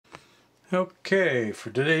Okay, for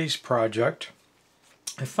today's project,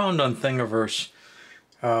 I found on Thingiverse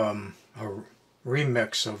a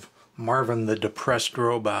remix of Marvin the Depressed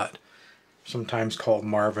Robot, sometimes called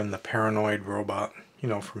Marvin the Paranoid Robot, you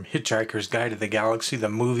know, from Hitchhiker's Guide to the Galaxy, the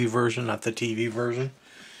movie version, not the TV version.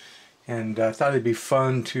 And I thought it'd be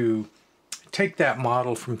fun to take that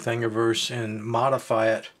model from Thingiverse and modify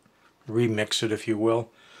it, remix it if you will,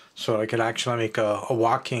 so I could actually make a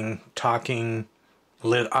walking, talking,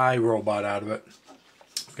 lit eye robot out of it.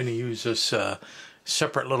 I'm going to use this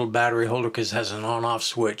separate little battery holder because it has an on-off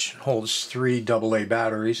switch. It holds 3 AA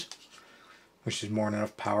batteries, which is more than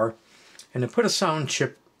enough power. And to put a sound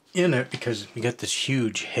chip in it because we got this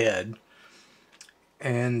huge head.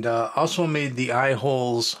 And also made the eye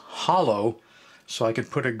holes hollow so I could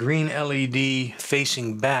put a green LED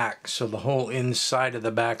facing back so the whole inside of the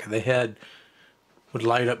back of the head would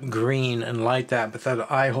light up green and light that, but that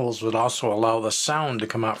eye holes would also allow the sound to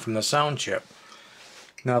come out from the sound chip.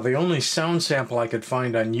 Now the only sound sample I could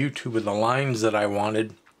find on YouTube of the lines that I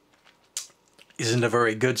wanted isn't a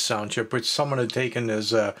very good sound chip, which someone had taken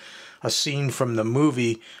as a scene from the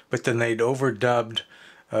movie, but then they'd overdubbed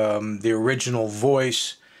the original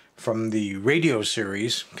voice from the radio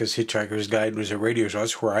series, because Hitchhiker's Guide was a radio show.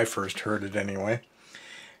 That's where I first heard it anyway.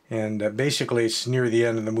 And basically it's near the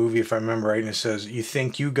end of the movie, if I remember right, and it says, "You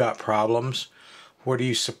think you got problems? What are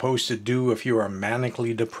you supposed to do if you're a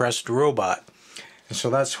manically depressed robot?" And so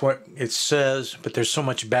that's what it says, but there's so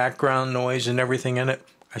much background noise and everything in it.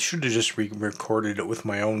 I should have just recorded it with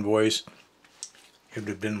my own voice. It would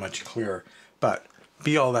have been much clearer. But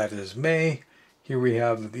be all that as may, here we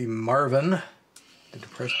have the Marvin, the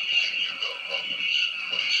depressed...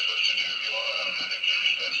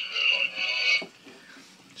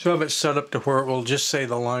 So I have it set up to where it will just say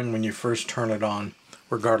the line when you first turn it on,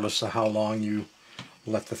 regardless of how long you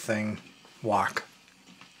let the thing walk.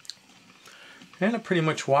 And it pretty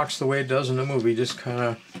much walks the way it does in the movie, just kind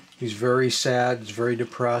of, he's very sad, he's very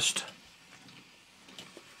depressed.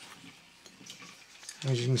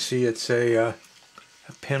 As you can see, it's a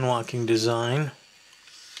pin walking design.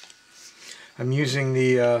 I'm using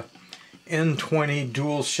the N20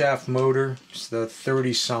 dual shaft motor. It's the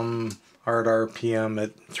 30-some RPM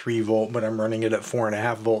at 3 volt, but I'm running it at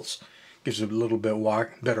 4.5 volts. Gives it a little bit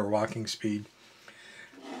better walking speed.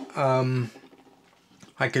 I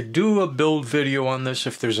could do a build video on this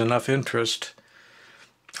if there's enough interest.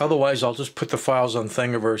 Otherwise, I'll just put the files on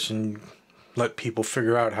Thingiverse and let people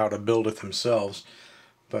figure out how to build it themselves.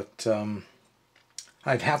 But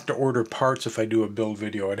I'd have to order parts if I do a build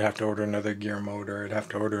video. I'd have to order another gear motor. I'd have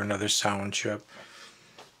to order another sound chip.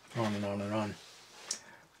 On and on and on.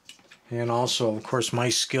 And also, of course, my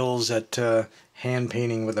skills at hand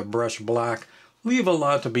painting with a brush black leave a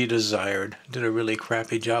lot to be desired. Did a really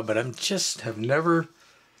crappy job, but have never...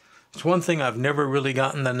 It's one thing I've never really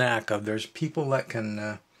gotten the knack of. There's people that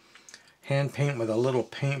can hand paint with a little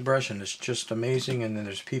paintbrush and it's just amazing, and then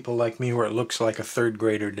there's people like me where it looks like a 3rd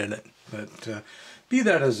grader did it. But be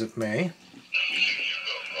that as it may,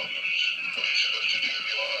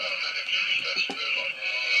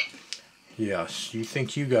 yes, you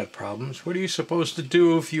think you got problems. What are you supposed to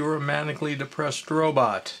do if you were a manically depressed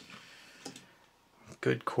robot?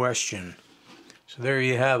 Good question. So there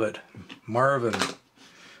you have it. Marvin,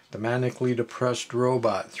 the manically depressed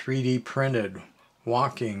robot, 3D printed,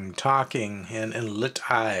 walking, talking, and lit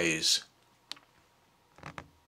eyes.